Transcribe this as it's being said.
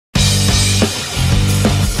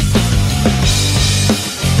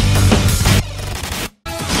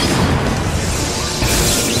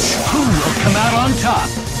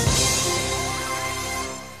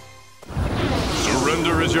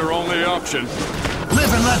option.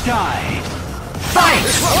 Live and let die. Fight!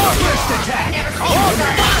 First attack!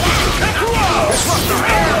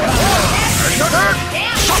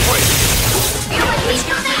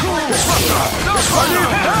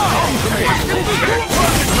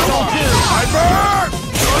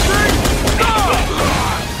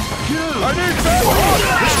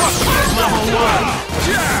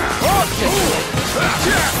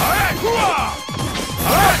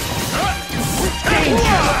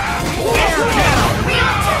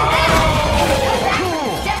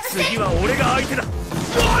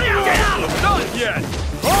 Not yet!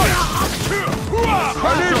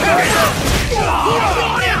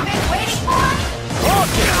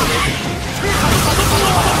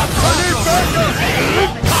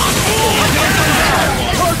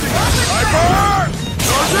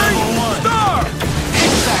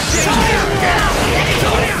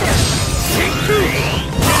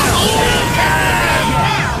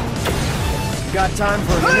 Got time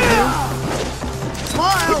for an interview?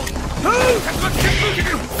 Smile! Level 2!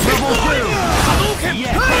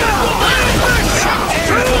 Yes!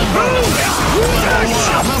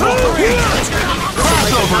 Level 3!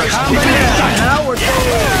 Crossover combination! Now we're down!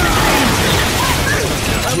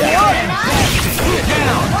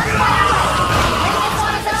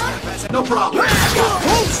 No problem! Nice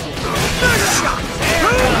shot!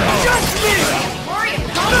 Just me!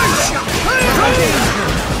 Nice shot!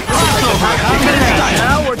 Crossover combination!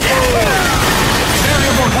 Now we're down!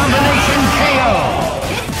 Variable combination KO!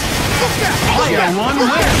 Player 1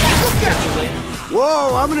 wins!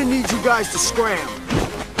 Whoa, I'm gonna need you guys to scram.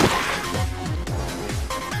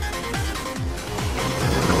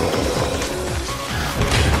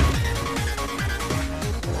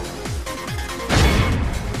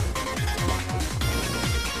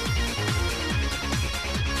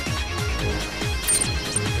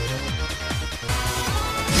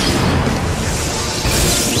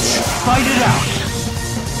 Fight it out!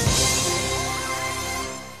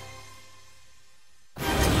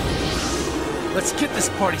 Let's get this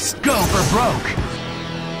party started. Go for broke!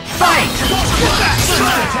 Fight! First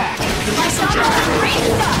attack!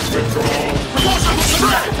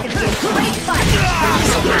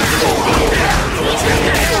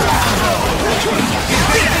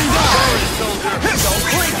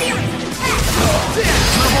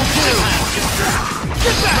 Level 2!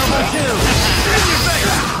 Get back! Level 2!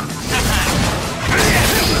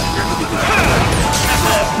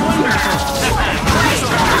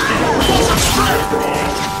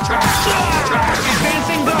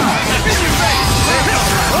 Advancing guard! In your face!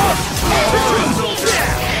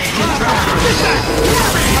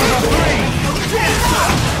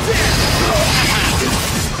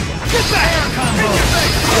 Get back! Air combo! In your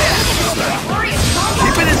face!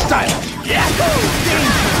 Keep it in style! Yeah!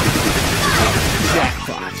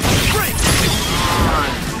 Jackpot! Advancing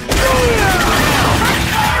guard!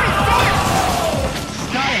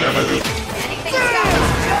 Level 2! Air combo!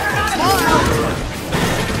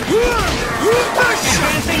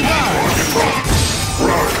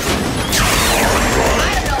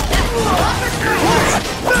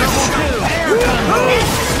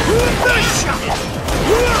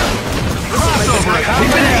 Crossover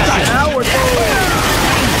combination! Now we're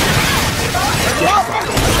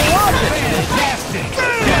fantastic!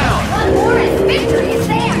 Down! Victory is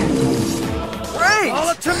there! Great! All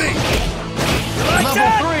up to me! Level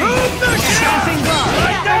 3! Advancing guard!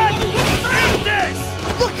 Like that! Eat this!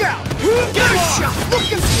 Look out! Nice shot! Look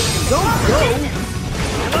and don't go!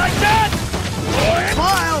 Like that!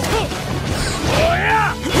 Smile! Oh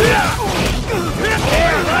yeah! Like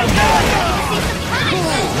that!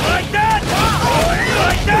 Like that!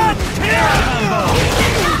 Like that! Combo!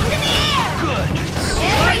 Good!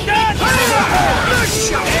 Like that! Nice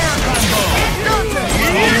shot! Air combo!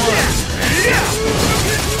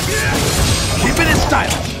 Keep it in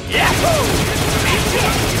style.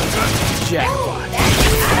 Jackpot!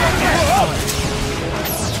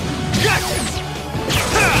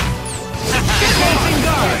 Advancing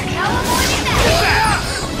guard!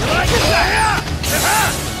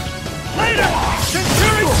 Later!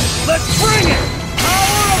 Centurion! Let's bring it!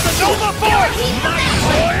 Power of the Nova Force!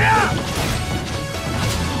 Oh yeah!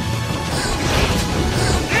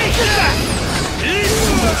 Eat that!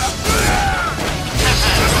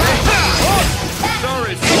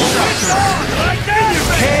 Sorry, like that!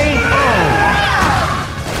 KO!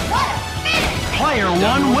 Player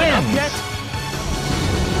 1 wins! Yet?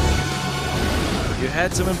 You had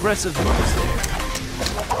some impressive moves there.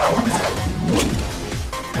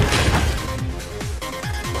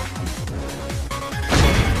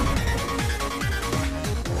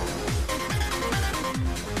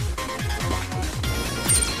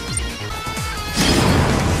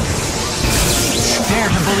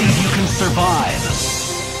 believe you can survive.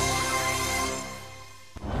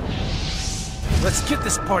 Let's get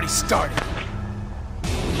this party started.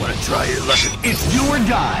 Wanna try your luck? It's do or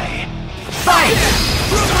die. Fight!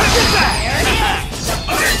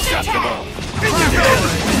 Unacceptable!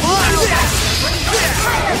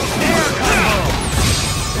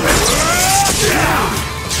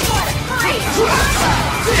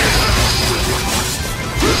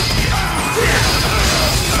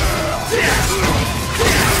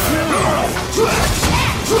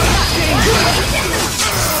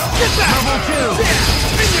 Level 2!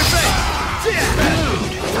 In your face!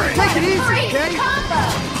 Take it easy, okay?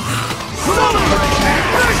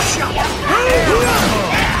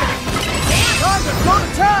 Time to go to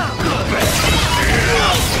town!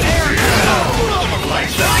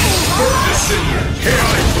 Like that! Decision!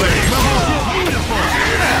 Chaotic flame!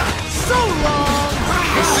 So long!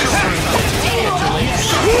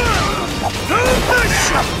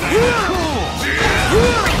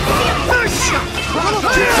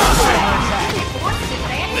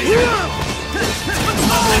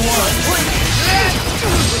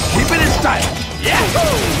 Keep it in style. Yeah!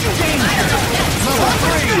 Danger! Level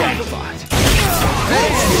 3! Jackpot!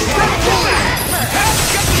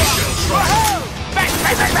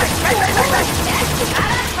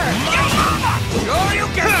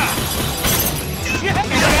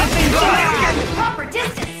 Proper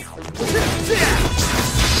distance.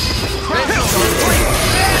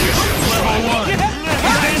 Level 1!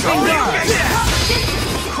 Advancing guard!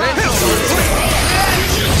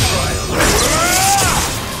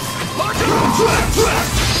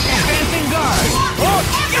 Advancing guard!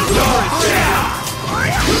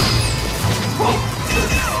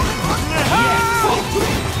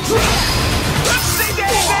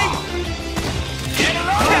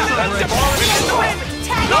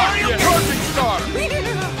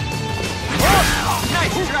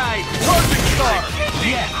 Nice try! Charging star!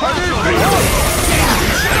 Yeah! Crossover!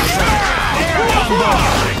 Air combo!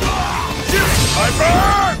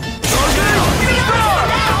 Hyper!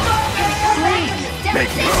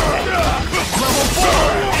 Make it. Level 4!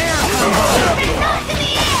 Air combo!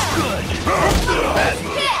 Good!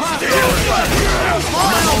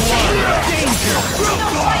 Level 1! Danger!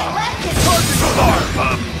 Star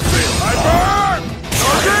pump! Hyper!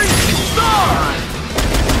 Charging star!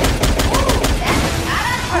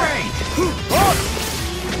 Great!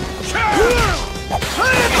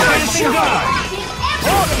 Advancing guard!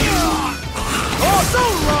 So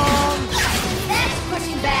long! That's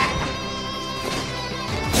pushing back.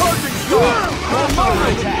 Charging star! Crossover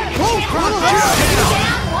attack!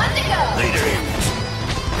 Down, one to go. Later.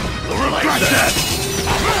 Like that!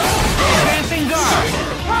 Advancing guard!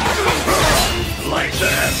 Like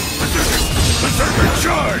that! Berserker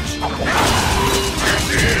charge!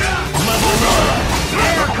 Level 1!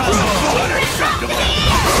 Air combo! Unacceptable!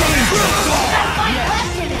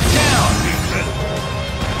 Down!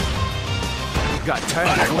 Got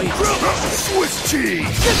tired of waiting. Swiss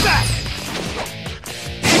cheese! Get back!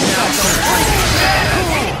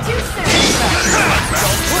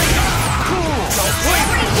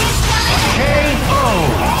 KO!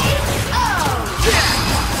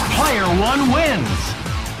 Player 1 wins!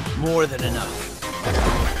 More than enough.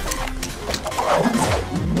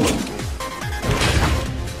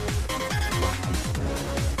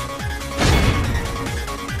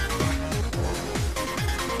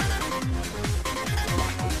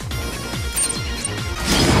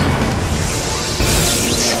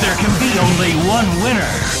 There can be only one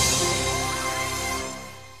winner!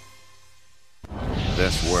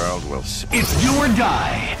 This world will see. It's do or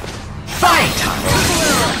die! Fight!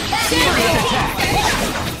 Serious attack!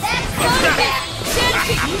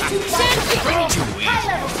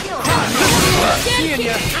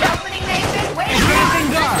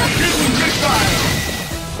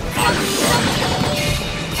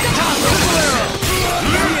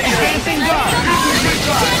 Advancing guard! Advancing guard!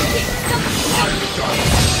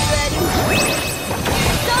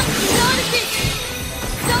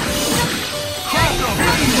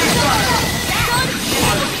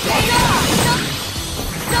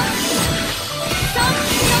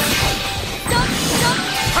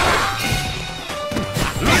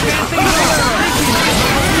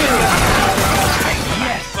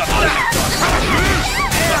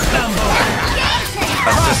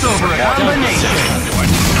 Crossover combination!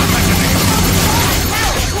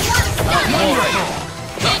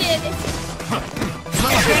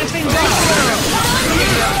 Advancing guard!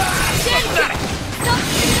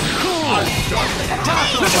 Cool!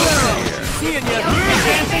 Seeing ya.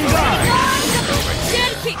 Advancing guard!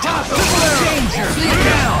 Danger!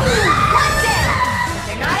 Down!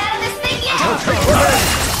 They're not out of this thing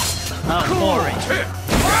yet.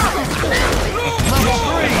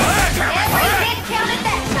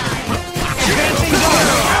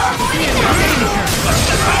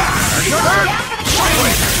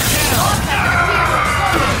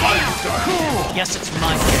 guess it's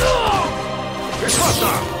my turn. Here's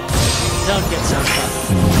hostile! Don't get so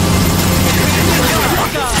tough.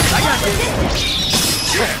 I got this.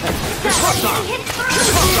 Here's hostile!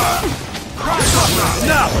 Here's hostile! Here's hostile!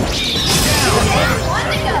 Now! One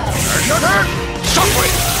to go. There's your turn!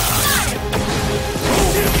 Shockwave!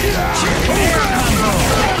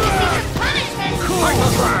 Punishment.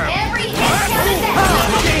 Titan grab! Every hit counted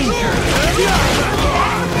down. Danger.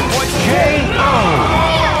 KO!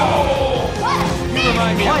 You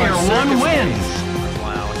remind me of Player our one circus wins. days.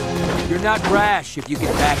 Wow. You're not rash if you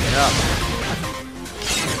can back it up.